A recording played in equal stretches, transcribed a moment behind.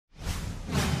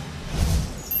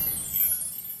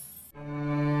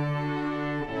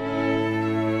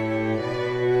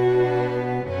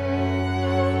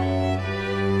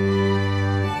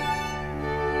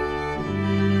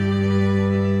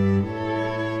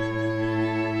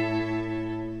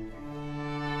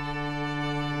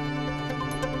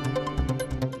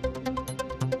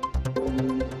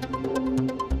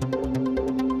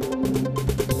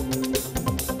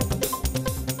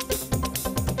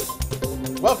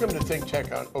Welcome to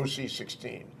ThinkTech on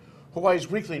OC16,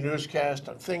 Hawaii's weekly newscast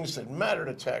on things that matter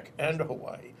to tech and to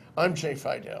Hawaii. I'm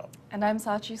Fidell. And I'm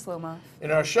Sachi Slomoff.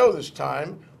 In our show this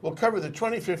time, we'll cover the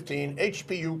 2015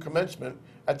 HPU Commencement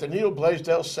at the Neil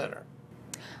Blaisdell Center.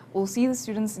 We'll see the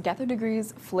students get their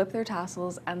degrees, flip their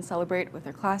tassels, and celebrate with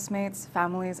their classmates,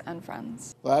 families, and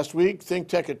friends. Last week,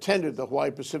 ThinkTech attended the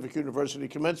Hawaii Pacific University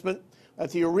Commencement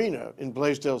at the arena in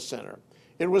Blaisdell Center.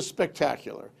 It was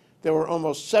spectacular. There were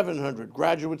almost 700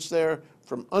 graduates there,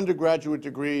 from undergraduate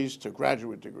degrees to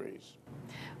graduate degrees.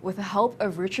 With the help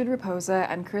of Richard Rapoza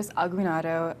and Chris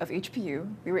Aguinaldo of HPU,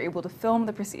 we were able to film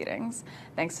the proceedings.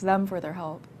 Thanks to them for their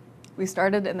help. We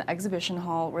started in the exhibition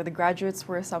hall where the graduates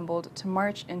were assembled to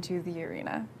march into the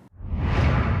arena.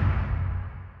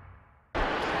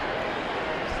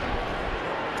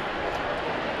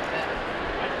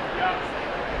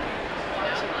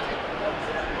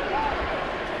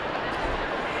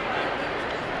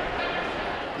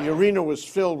 The arena was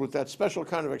filled with that special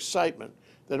kind of excitement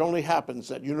that only happens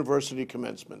at university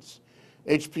commencements.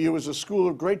 HPU is a school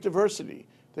of great diversity.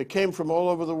 They came from all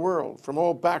over the world, from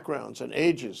all backgrounds and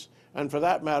ages, and for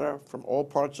that matter, from all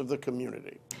parts of the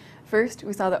community. First,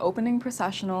 we saw the opening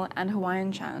processional and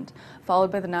Hawaiian chant,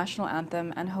 followed by the national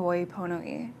anthem and Hawaii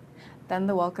Pono'i. Then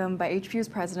the welcome by HPU's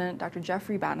president, Dr.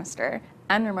 Geoffrey Bannister,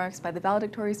 and remarks by the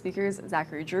valedictory speakers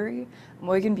Zachary Drury,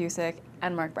 Busick,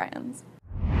 and Mark Bryans.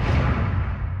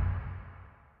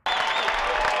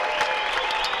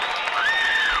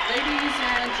 Ladies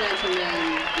and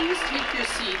gentlemen, please take your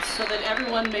seats so that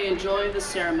everyone may enjoy the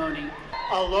ceremony.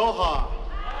 Aloha!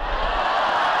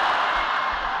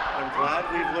 I'm glad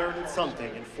we've learned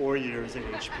something in 4 years at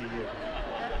HPU.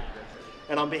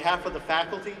 And on behalf of the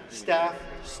faculty, staff,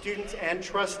 students, and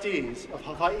trustees of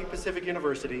Hawaii Pacific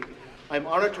University, I'm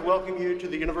honored to welcome you to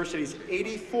the university's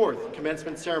 84th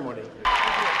commencement ceremony.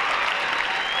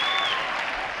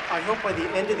 I hope by the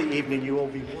end of the evening you will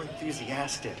be more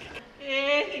enthusiastic.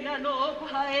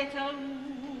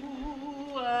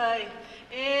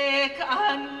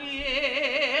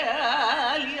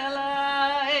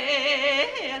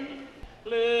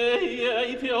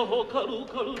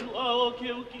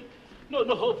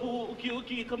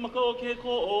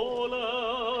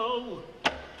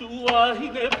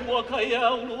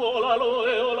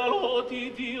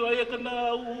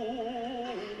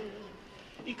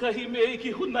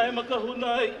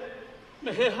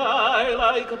 Me he hai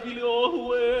lai ka pili o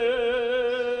hue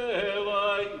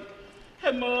vai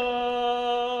he mai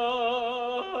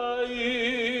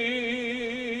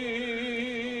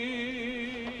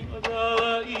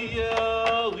adala ia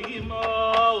wi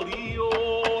mauri o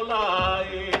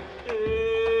lai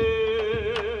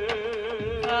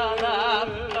ala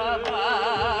papa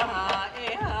e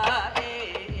ha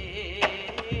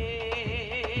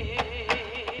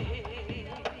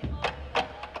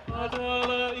adala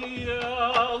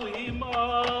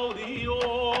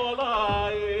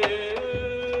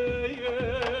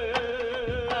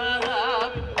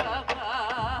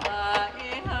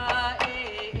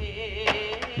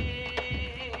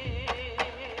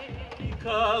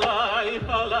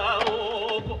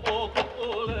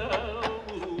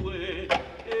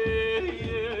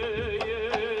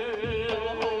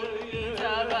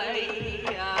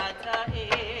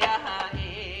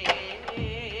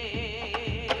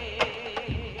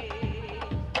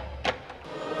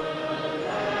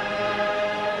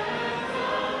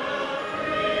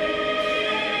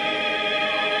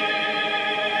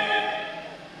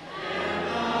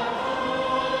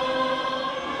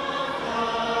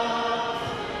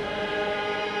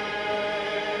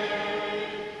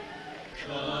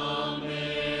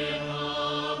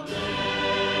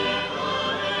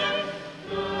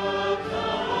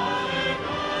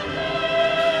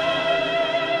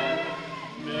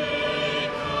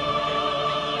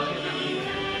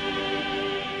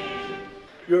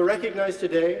You are recognized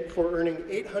today for earning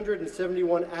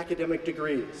 871 academic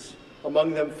degrees,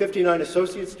 among them 59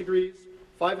 associate's degrees,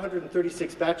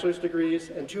 536 bachelor's degrees,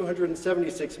 and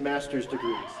 276 master's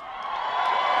degrees.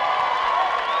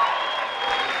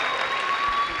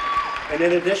 And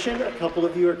in addition, a couple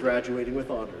of you are graduating with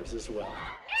honors as well.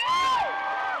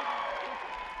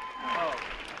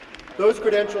 Those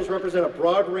credentials represent a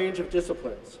broad range of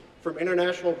disciplines, from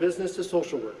international business to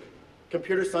social work,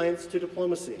 computer science to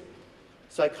diplomacy,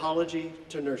 psychology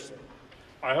to nursing.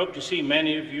 I hope to see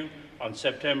many of you on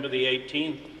September the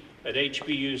 18th at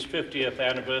HPU's 50th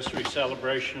anniversary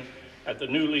celebration at the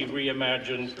newly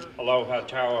reimagined Aloha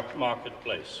Tower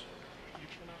Marketplace.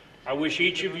 I wish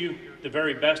each of you the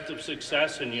very best of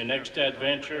success in your next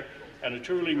adventure and a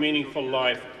truly meaningful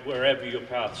life wherever your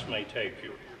paths may take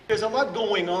you. There's a lot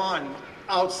going on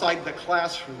outside the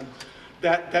classroom,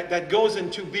 that goes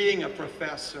into being a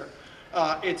professor.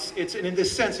 And in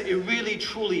this sense, it really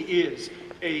truly is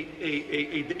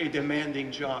a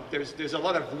demanding job. There's a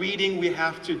lot of reading we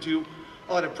have to do,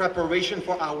 a lot of preparation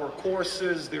for our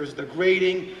courses. There's the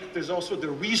grading. There's also the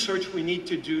research we need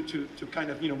to do to kind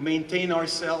of maintain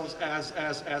ourselves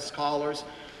as scholars.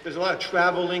 There's a lot of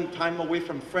traveling, time away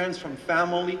from friends, from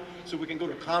family, so we can go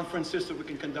to conferences, so we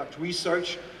can conduct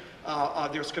research.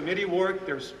 There's committee work.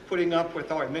 There's putting up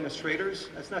with our administrators.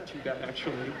 That's not too bad,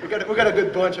 actually. We got a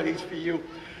good bunch at HPU.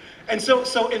 And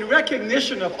so in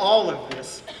recognition of all of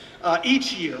this,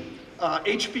 each year,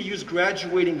 HPU's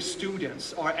graduating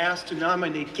students are asked to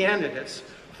nominate candidates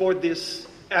for this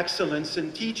Excellence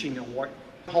in Teaching Award.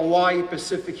 Hawaii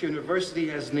Pacific University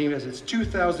has named as its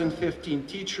 2015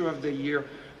 Teacher of the Year,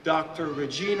 Dr.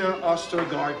 Regina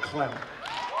Ostergaard-Clem.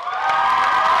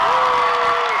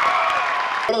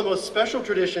 One of the most special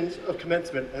traditions of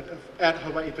commencement at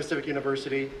Hawaii Pacific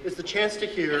University is the chance to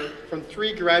hear from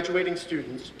 3 graduating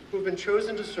students who have been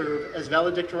chosen to serve as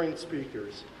valedictorian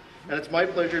speakers, and it's my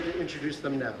pleasure to introduce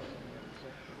them now.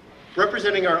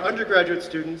 Representing our undergraduate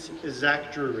students is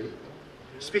Zach Drury.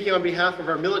 Speaking on behalf of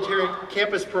our military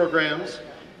campus programs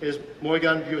is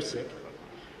Morgan Busick,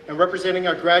 and representing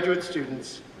our graduate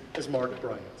students is Mark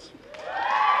Bryant.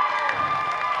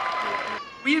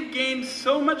 We have gained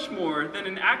so much more than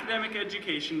an academic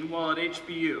education while at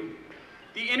HPU.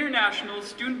 The international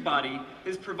student body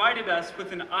has provided us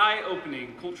with an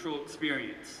eye-opening cultural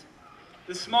experience.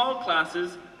 The small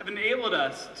classes have enabled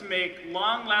us to make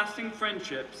long-lasting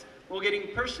friendships while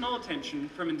getting personal attention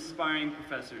from inspiring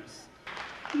professors.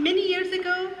 Many years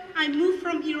ago, I moved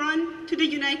from Iran to the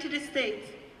United States.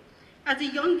 As a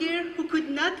young girl who could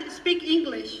not speak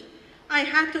English, I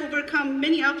had to overcome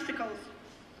many obstacles.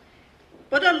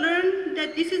 But I learned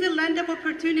that this is a land of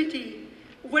opportunity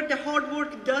where the hard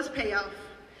work does pay off,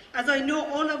 as I know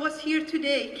all of us here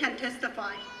today can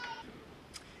testify.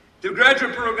 The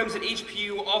graduate programs at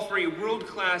HPU offer a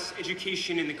world-class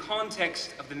education in the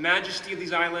context of the majesty of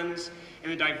these islands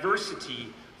and the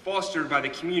diversity fostered by the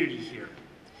community here.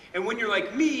 And when you're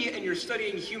like me and you're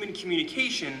studying human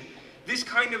communication, this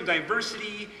kind of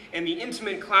diversity and the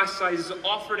intimate class sizes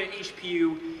offered at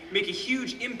HPU make a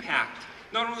huge impact,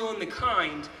 not only on the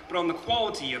kind, but on the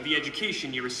quality of the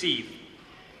education you receive.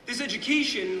 This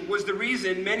education was the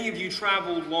reason many of you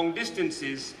traveled long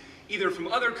distances, either from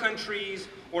other countries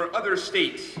or other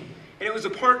states. And it was a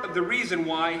part of the reason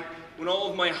why, when all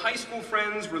of my high school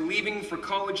friends were leaving for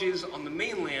colleges on the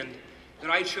mainland, that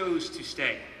I chose to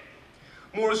stay.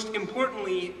 Most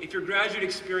importantly, if your graduate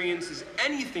experience is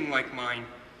anything like mine,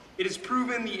 it has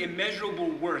proven the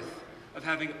immeasurable worth of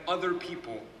having other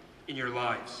people in your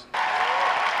lives.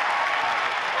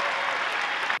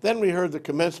 Then we heard the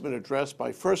commencement address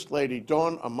by First Lady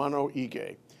Dawn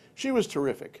Amano-Ige. She was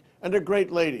terrific and a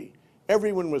great lady.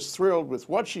 Everyone was thrilled with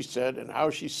what she said and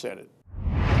how she said it.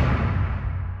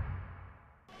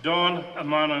 Dawn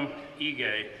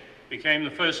Amano-Ige became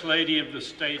the First Lady of the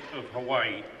state of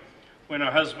Hawaii when her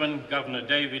husband, Governor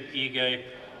David Ige,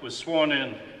 was sworn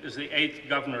in as the 8th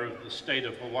governor of the state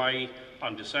of Hawaii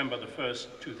on December the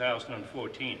 1st,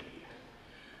 2014.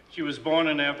 She was born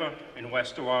in Ewa in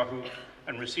West Oahu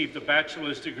and received a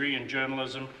bachelor's degree in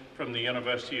journalism from the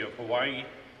University of Hawaii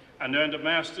and earned a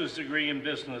master's degree in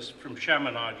business from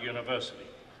Chaminade University.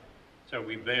 So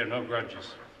we bear no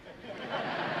grudges.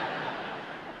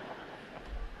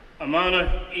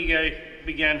 Amano-Ige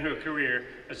began her career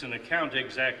as an account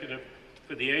executive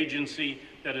for the agency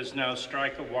that is now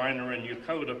Stryker, Weiner, and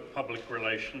Yokota Public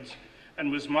Relations,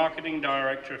 and was marketing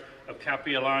director of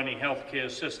Kapiolani Healthcare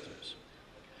Systems.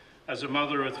 As a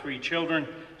mother of 3 children,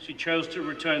 she chose to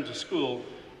return to school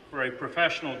for a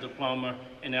professional diploma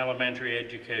in elementary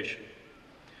education.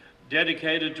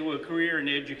 Dedicated to a career in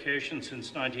education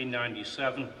since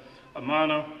 1997,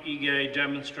 Amano-Ige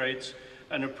demonstrates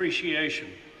an appreciation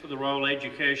for the role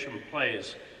education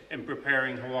plays in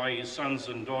preparing Hawaii's sons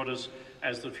and daughters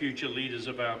as the future leaders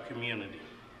of our community.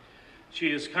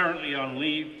 She is currently on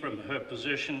leave from her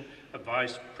position of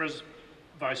Vice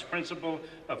Principal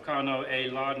of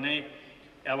Kano'e-Lane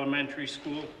Elementary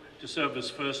School to serve as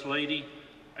First Lady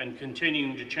and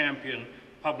continuing to champion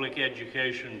public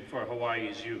education for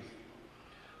Hawaii's youth.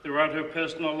 Throughout her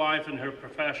personal life and her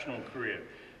professional career,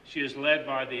 she is led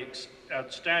by the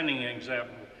outstanding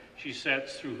example she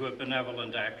sets through her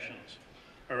benevolent actions.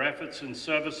 Her efforts in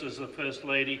service as the First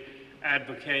Lady,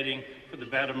 advocating for the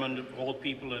betterment of all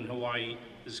people in Hawaii,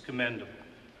 is commendable.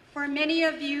 For many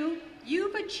of you,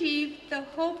 you've achieved the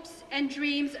hopes and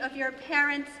dreams of your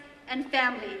parents and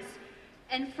families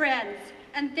and friends,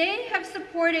 and they have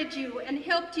supported you and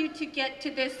helped you to get to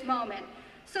this moment.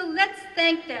 So let's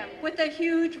thank them with a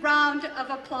huge round of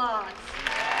applause.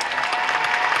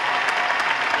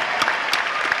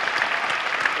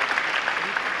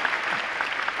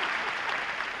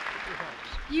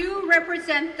 You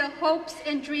represent the hopes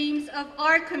and dreams of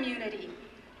our community.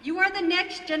 You are the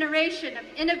next generation of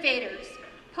innovators,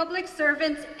 public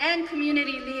servants, and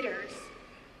community leaders.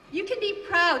 You can be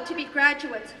proud to be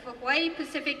graduates of Hawaii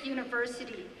Pacific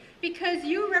University because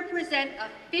you represent a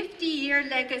 50-year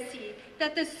legacy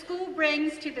that the school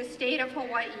brings to the state of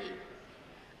Hawaii.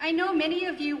 I know many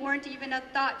of you weren't even a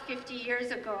thought 50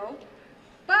 years ago,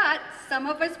 but some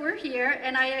of us were here,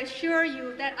 and I assure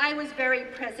you that I was very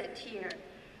present here.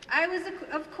 I was,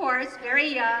 of course,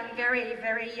 very young, very,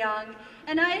 very young,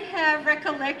 and I have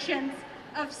recollections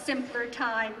of simpler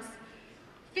times.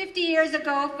 50 years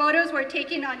ago, photos were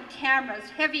taken on cameras,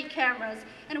 heavy cameras,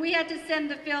 and we had to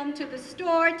send the film to the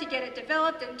store to get it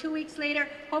developed, and 2 weeks later,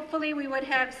 hopefully we would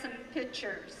have some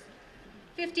pictures.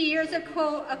 50 years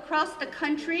ago, across the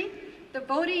country, the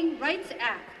Voting Rights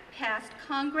Act passed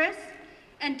Congress,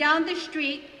 and down the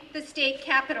street, the state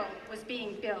capitol was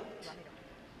being built.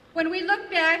 When we look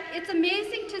back, it's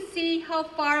amazing to see how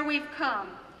far we've come.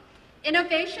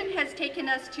 Innovation has taken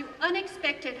us to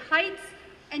unexpected heights,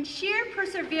 and sheer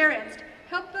perseverance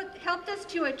helped us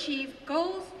to achieve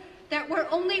goals that were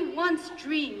only once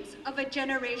dreams of a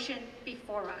generation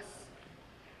before us.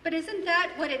 But isn't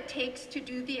that what it takes to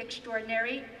do the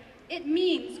extraordinary? It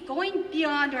means going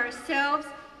beyond ourselves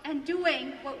and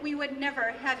doing what we would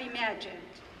never have imagined.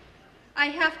 I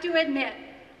have to admit,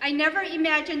 I never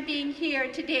imagined being here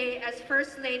today as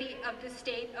First Lady of the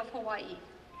state of Hawaii.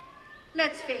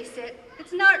 Let's face it,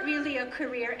 it's not really a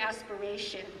career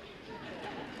aspiration.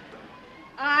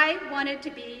 I wanted to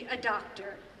be a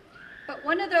doctor, but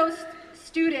one of those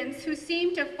students who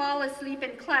seemed to fall asleep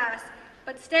in class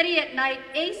but study at night,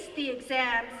 aced the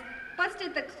exams,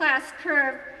 busted the class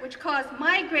curve, which caused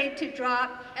my grade to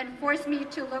drop and forced me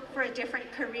to look for a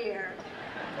different career.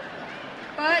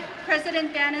 But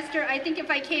President Bannister, I think if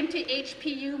I came to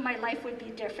HPU, my life would be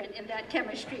different in that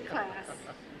chemistry class.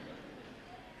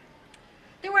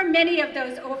 There were many of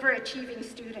those overachieving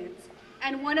students,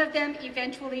 and one of them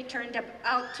eventually turned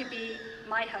out to be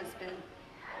my husband.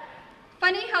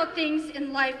 Funny how things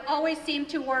in life always seem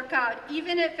to work out,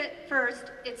 even if at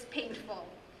first it's painful.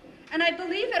 And I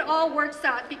believe it all works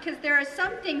out because there are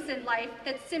some things in life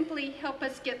that simply help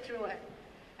us get through it.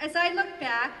 As I look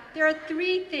back, there are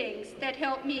 3 things that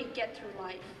help me get through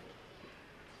life.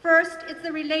 First, it's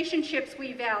the relationships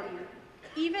we value,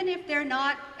 even if they're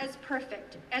not as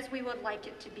perfect as we would like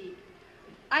it to be.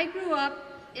 I grew up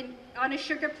on a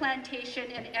sugar plantation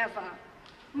in Eva.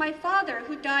 My father,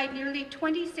 who died nearly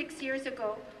 26 years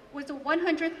ago, was a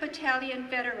 100th Battalion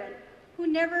veteran who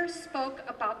never spoke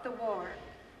about the war.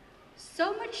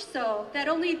 So much so that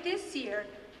only this year,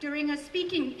 during a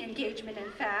speaking engagement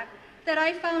in fact, that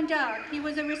I found out he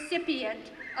was a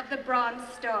recipient of the Bronze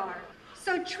Star.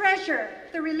 So treasure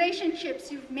the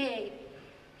relationships you've made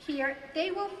here.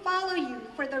 They will follow you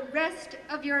for the rest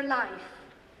of your life.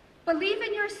 Believe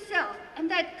in yourself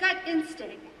and that gut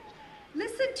instinct.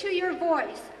 Listen to your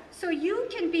voice so you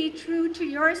can be true to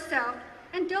yourself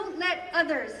and don't let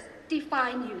others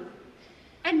define you.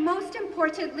 And most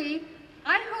importantly,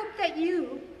 I hope that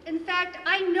you, in fact,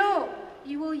 I know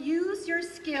you will use your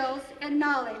skills and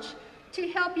knowledge to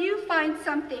help you find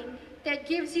something that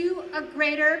gives you a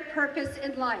greater purpose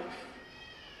in life.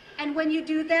 And when you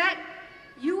do that,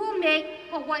 you will make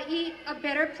Hawaii a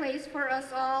better place for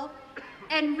us all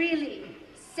and really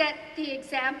set the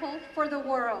example for the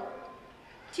world.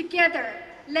 Together,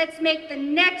 let's make the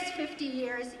next 50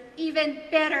 years even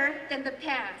better than the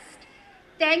past.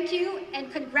 Thank you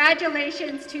and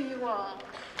congratulations to you all.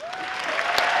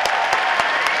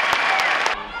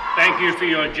 Thank you for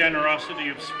your generosity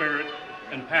of spirit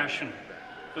and passion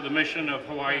for the mission of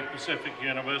Hawaii Pacific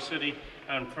University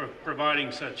and for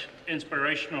providing such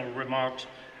inspirational remarks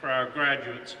for our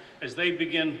graduates as they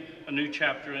begin a new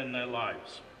chapter in their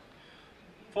lives.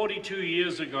 42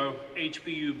 years ago,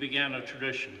 HPU began a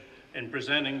tradition in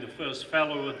presenting the first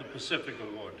Fellow of the Pacific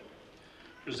Award.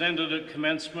 Presented at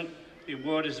commencement, the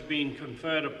award has been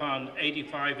conferred upon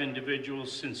 85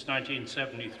 individuals since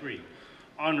 1973,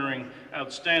 honoring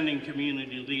outstanding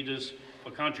community leaders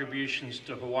for contributions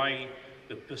to Hawaii,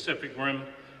 the Pacific Rim,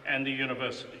 and the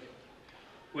university.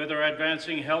 Whether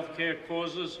advancing healthcare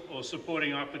causes or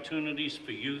supporting opportunities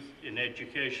for youth in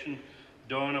education,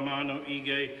 Dawn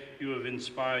Amano-Ige, you have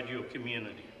inspired your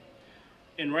community.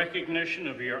 In recognition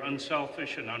of your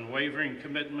unselfish and unwavering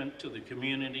commitment to the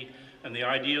community and the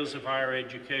ideals of higher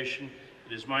education,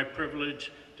 it is my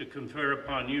privilege to confer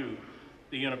upon you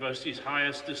the university's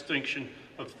highest distinction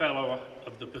of Fellow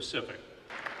of the Pacific.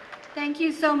 Thank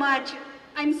you so much.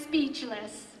 I'm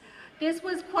speechless. This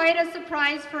was quite a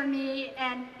surprise for me,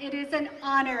 and it is an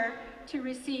honor to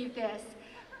receive this.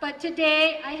 But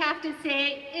today, I have to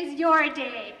say, is your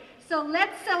day. So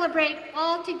let's celebrate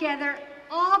all together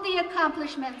all the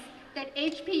accomplishments that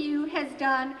HPU has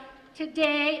done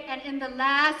today and in the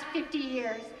last 50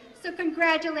 years. So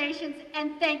congratulations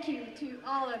and thank you to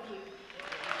all of you.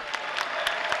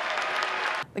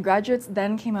 The graduates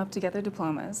then came up to get their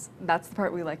diplomas. That's the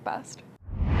part we like best.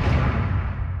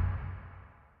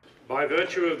 By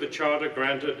virtue of the charter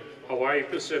granted Hawaii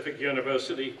Pacific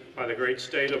University by the great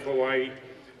state of Hawaii,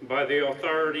 and by the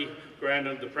authority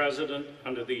granted the President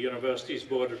under the University's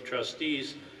Board of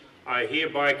Trustees, I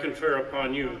hereby confer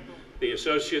upon you the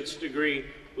associate's degree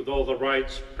with all the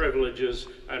rights, privileges,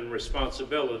 and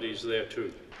responsibilities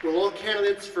thereto. Will all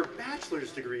candidates for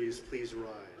bachelor's degrees please rise?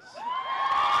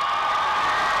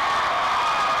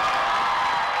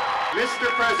 Mr.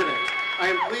 President, I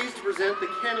am pleased to present the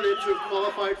candidates who have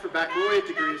qualified for baccalaureate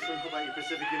degrees from Hawaii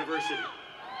Pacific University.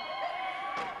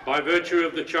 By virtue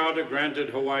of the charter granted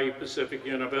Hawaii Pacific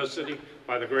University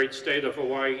by the great state of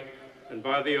Hawaii, and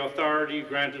by the authority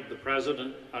granted the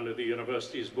President under the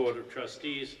University's Board of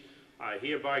Trustees, I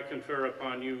hereby confer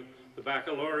upon you the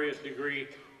baccalaureate degree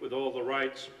with all the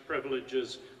rights,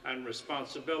 privileges, and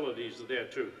responsibilities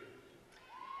thereto.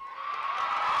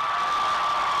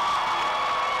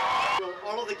 Will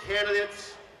all of the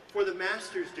candidates for the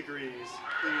master's degrees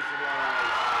please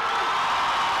rise?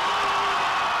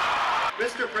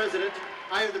 Mr. President,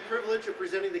 I have the privilege of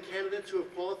presenting the candidates who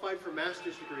have qualified for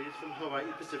master's degrees from Hawaii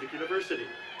Pacific University.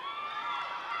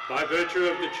 By virtue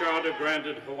of the charter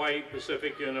granted Hawaii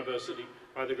Pacific University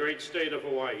by the great state of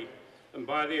Hawaii, and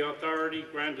by the authority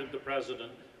granted the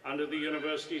President under the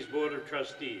University's Board of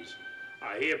Trustees,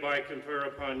 I hereby confer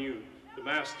upon you the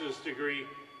master's degree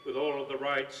with all of the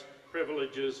rights,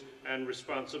 privileges, and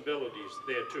responsibilities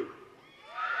thereto.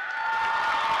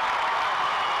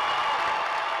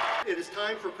 It is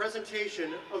time for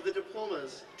presentation of the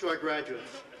diplomas to our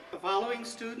graduates. The following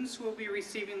students will be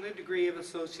receiving the degree of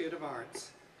Associate of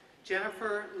Arts.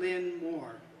 Jennifer Lynn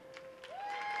Moore.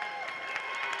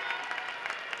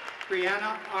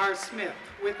 Brianna R. Smith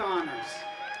with honors.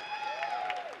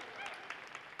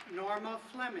 Norma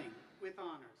Fleming with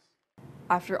honors.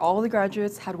 After all the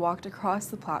graduates had walked across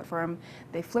the platform,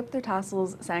 they flipped their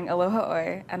tassels, sang Aloha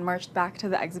Oi, and marched back to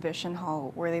the exhibition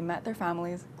hall where they met their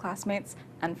families, classmates,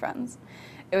 and friends.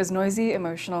 It was noisy,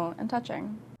 emotional, and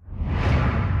touching.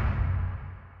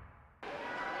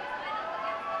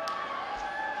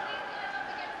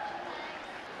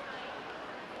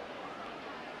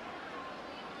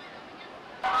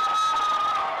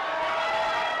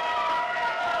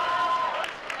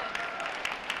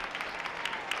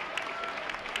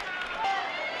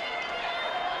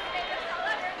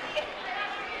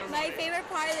 My favorite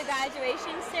part of the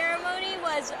graduation ceremony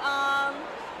was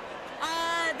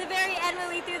the very end when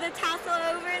we threw the tassel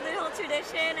over, the whole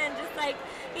tradition, and just like,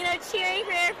 you know, cheering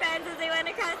for your friends as they went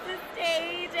across the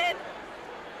stage. And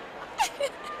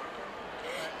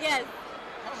yes.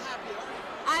 How happy are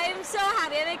you? I'm so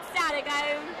happy. I'm ecstatic.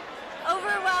 I'm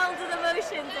overwhelmed with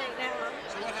emotions right now.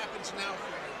 So what happens now for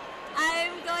you?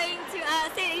 I'm going to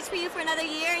stay at HPU for another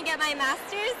year and get my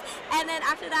master's, and then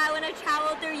after that I want to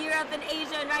travel through Europe and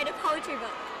Asia and write a poetry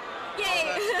book. Yay!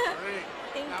 Oh, that's great.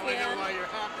 Thank now you. I know why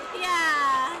you're happy.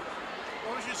 Yeah.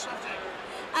 What was your subject?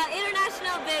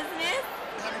 International business.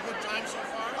 You having a good time so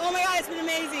far? Oh my God, it's been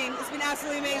amazing. It's been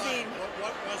absolutely amazing.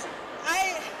 What was it?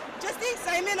 Just the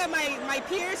excitement of my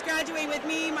peers graduating with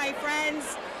me, my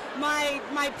friends,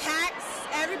 my packs,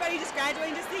 everybody just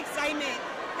graduating, just the excitement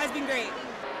has been great.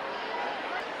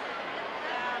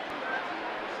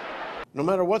 No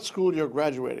matter what school you're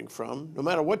graduating from, no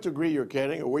matter what degree you're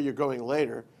getting or where you're going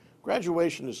later,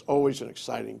 graduation is always an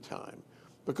exciting time.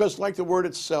 Because like the word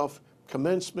itself,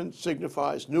 commencement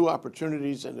signifies new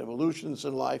opportunities and evolutions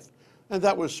in life, and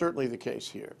that was certainly the case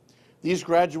here. These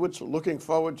graduates are looking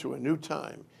forward to a new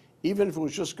time, even if it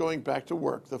was just going back to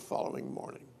work the following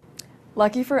morning.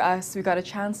 Lucky for us, we got a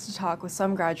chance to talk with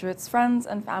some graduates, friends,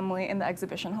 and family in the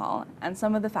exhibition hall, and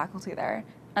some of the faculty there,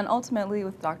 and ultimately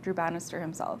with Dr. Bannister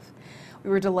himself. We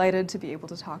were delighted to be able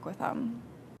to talk with him.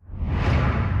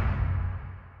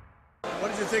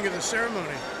 What did you think of the ceremony?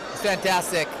 It's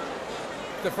fantastic.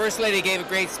 The First Lady gave a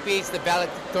great speech. The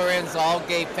valedictorians all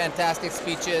gave fantastic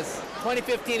speeches.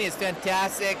 2015 is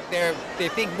fantastic. They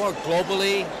think more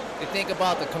globally. They think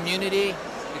about the community.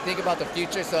 They think about the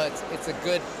future. So it's a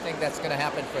good thing that's going to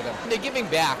happen for them. They're giving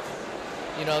back.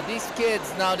 You know, these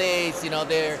kids nowadays, you know,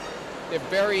 they're They're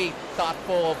very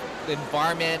thoughtful of the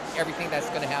environment, everything that's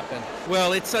going to happen.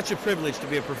 Well, it's such a privilege to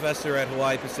be a professor at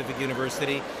Hawaii Pacific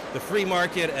University. The free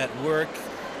market at work,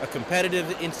 a competitive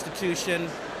institution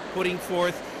putting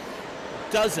forth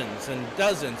dozens and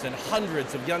dozens and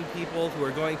hundreds of young people who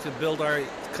are going to build our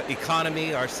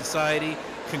economy, our society.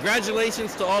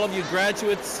 Congratulations to all of you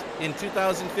graduates in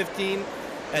 2015,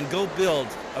 and go build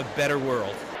a better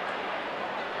world.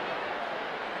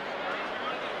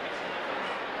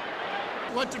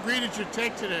 What degree did you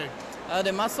take today?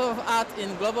 The Master of Art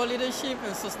in Global Leadership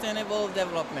and Sustainable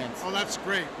Development. Oh, that's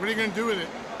great. What are you going to do with it?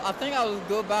 I think I will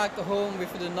go back home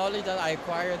with the knowledge that I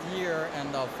acquired here,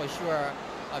 and for sure,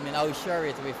 I will share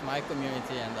it with my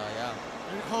community, and yeah.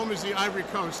 And home is the Ivory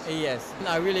Coast. Yes.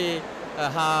 I really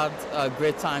had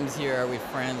great times here with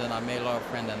friends, and I made a lot of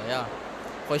friends, and yeah.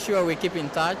 For sure, we keep in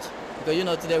touch.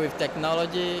 Because, today with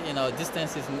technology,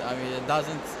 distance is, it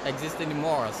doesn't exist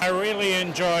anymore. I really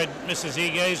enjoyed Mrs.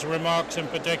 Ige's remarks in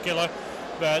particular,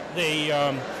 but the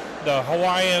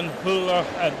Hawaiian hula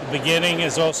at the beginning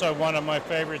is also one of my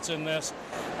favorites in this.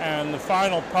 And the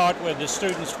final part where the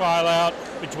students file out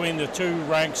between the two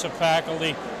ranks of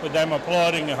faculty with them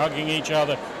applauding and hugging each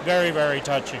other, very, very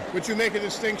touching. Would you make a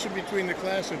distinction between the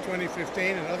class of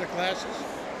 2015 and other classes?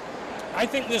 I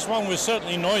think this one was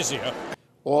certainly noisier.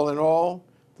 All in all,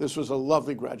 this was a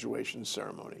lovely graduation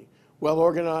ceremony, well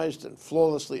organized and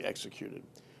flawlessly executed,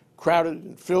 crowded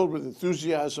and filled with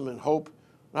enthusiasm and hope,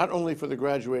 not only for the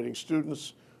graduating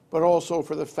students, but also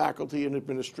for the faculty and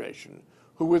administration,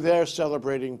 who were there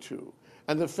celebrating too,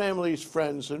 and the families,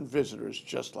 friends, and visitors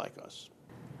just like us.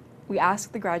 We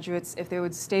asked the graduates if they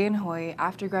would stay in Hawaii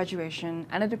after graduation,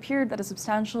 and it appeared that a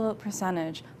substantial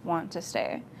percentage want to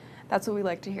stay. That's what we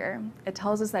like to hear. It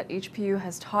tells us that HPU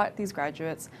has taught these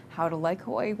graduates how to like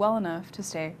Hawaii well enough to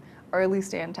stay, or at least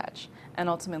stay in touch, and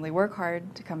ultimately work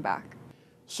hard to come back.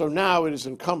 So now it is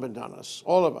incumbent on us,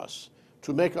 all of us,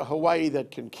 to make a Hawaii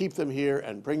that can keep them here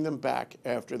and bring them back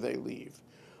after they leave.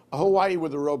 A Hawaii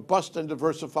with a robust and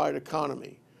diversified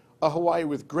economy. A Hawaii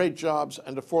with great jobs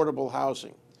and affordable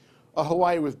housing. A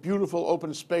Hawaii with beautiful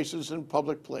open spaces and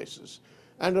public places.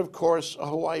 And of course, a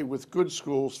Hawaii with good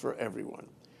schools for everyone.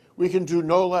 We can do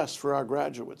no less for our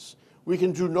graduates. We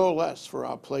can do no less for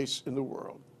our place in the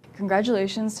world.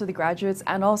 Congratulations to the graduates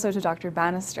and also to Dr.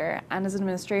 Bannister and his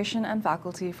administration and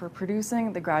faculty for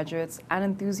producing the graduates and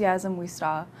enthusiasm we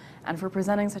saw, and for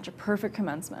presenting such a perfect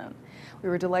commencement. We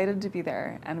were delighted to be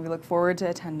there, and we look forward to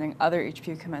attending other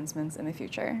HPU commencements in the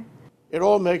future. It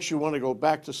all makes you want to go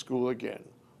back to school again.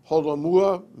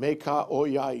 Holomua meka o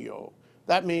yaio.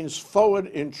 That means forward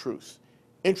in truth.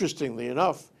 Interestingly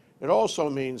enough, it also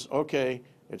means, okay,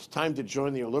 it's time to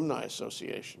join the Alumni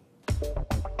Association.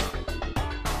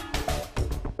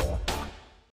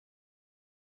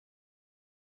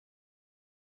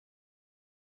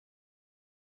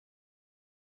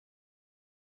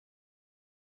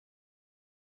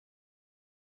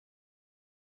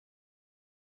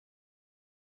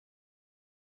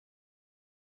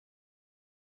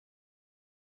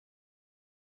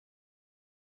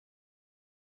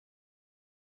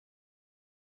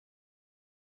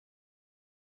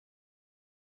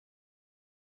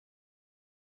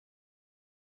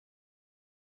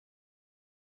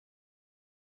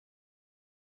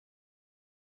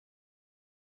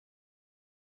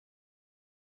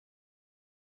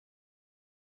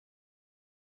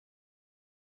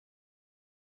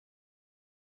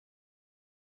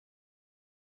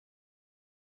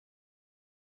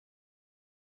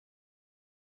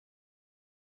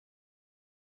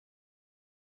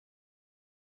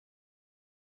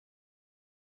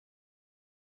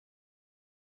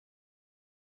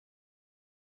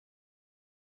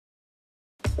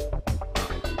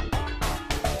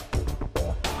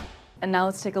 And now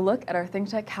let's take a look at our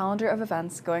ThinkTech calendar of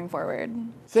events going forward.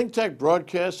 ThinkTech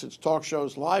broadcasts its talk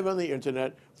shows live on the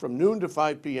internet from noon to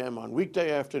 5 p.m. on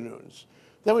weekday afternoons.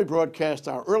 Then we broadcast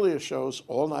our earlier shows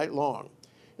all night long.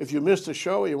 If you missed a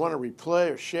show or you want to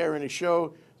replay or share any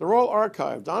show, they're all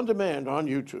archived on demand on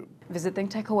YouTube. Visit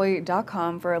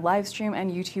thinktechhawaii.com for a live stream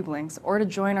and YouTube links, or to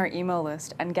join our email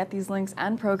list and get these links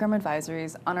and program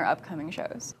advisories on our upcoming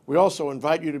shows. We also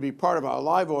invite you to be part of our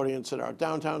live audience at our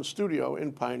downtown studio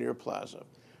in Pioneer Plaza.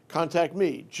 Contact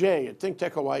me, Jay, at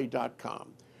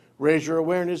thinktechhawaii.com. Raise your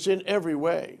awareness in every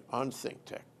way on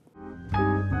ThinkTech.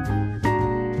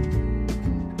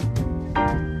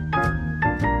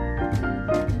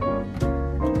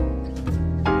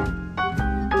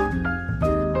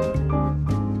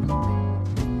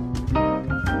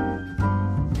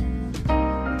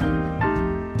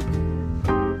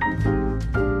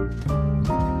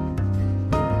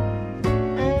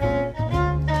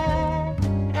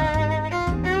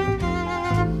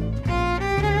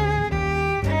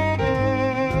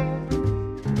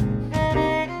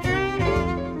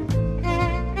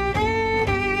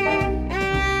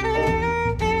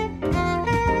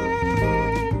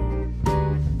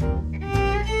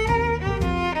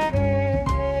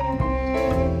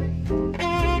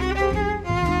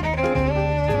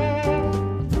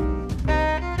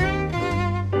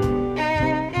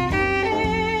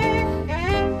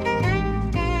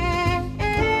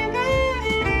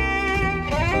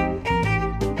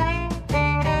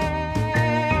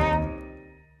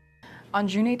 On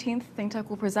June 18th, ThinkTech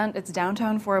will present its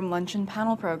Downtown Forum Luncheon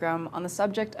panel program on the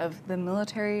subject of the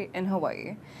military in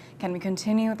Hawaii. Can we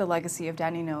continue the legacy of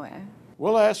Danny Noe?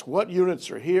 We'll ask what units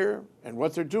are here and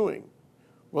what they're doing.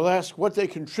 We'll ask what they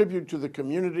contribute to the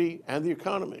community and the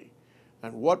economy,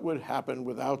 and what would happen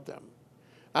without them.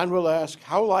 And we'll ask,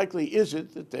 how likely is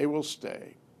it that they will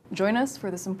stay? Join us for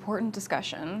this important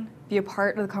discussion. Be a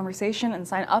part of the conversation and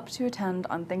sign up to attend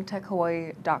on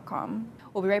thinktechhawaii.com.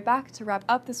 We'll be right back to wrap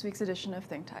up this week's edition of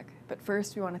ThinkTech. But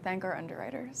first, we want to thank our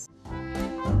underwriters.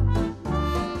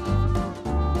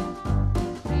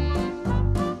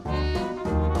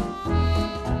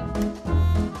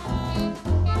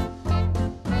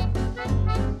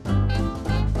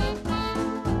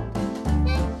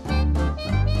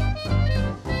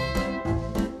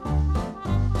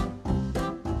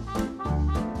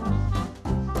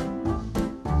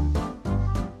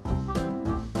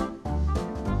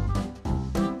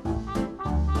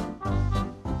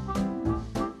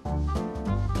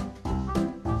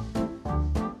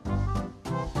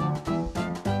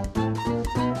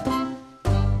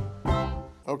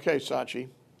 Okay, Sachi,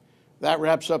 that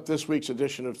wraps up this week's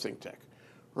edition of ThinkTech.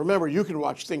 Remember, you can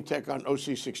watch ThinkTech on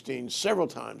OC16 several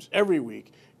times every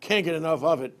week. Can't get enough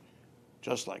of it,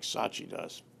 just like Sachi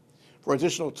does. For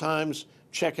additional times,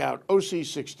 check out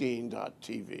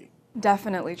oc16.tv.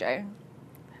 Definitely, Jay.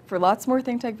 For lots more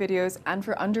ThinkTech videos and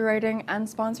for underwriting and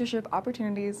sponsorship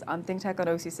opportunities on ThinkTech on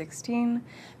OC16,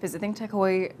 visit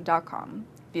thinktechhawaii.com.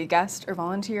 Be a guest or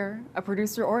volunteer, a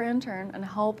producer or intern, and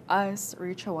help us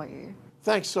reach Hawaii.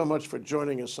 Thanks so much for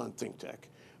joining us on ThinkTech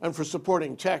and for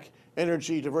supporting tech,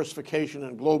 energy, diversification,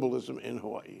 and globalism in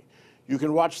Hawaii. You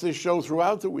can watch this show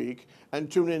throughout the week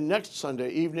and tune in next Sunday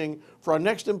evening for our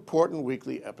next important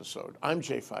weekly episode. I'm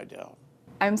Jay Fidell.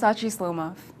 I'm Sachi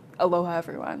Slomoff. Aloha,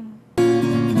 everyone.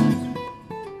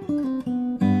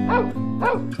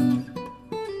 Oh.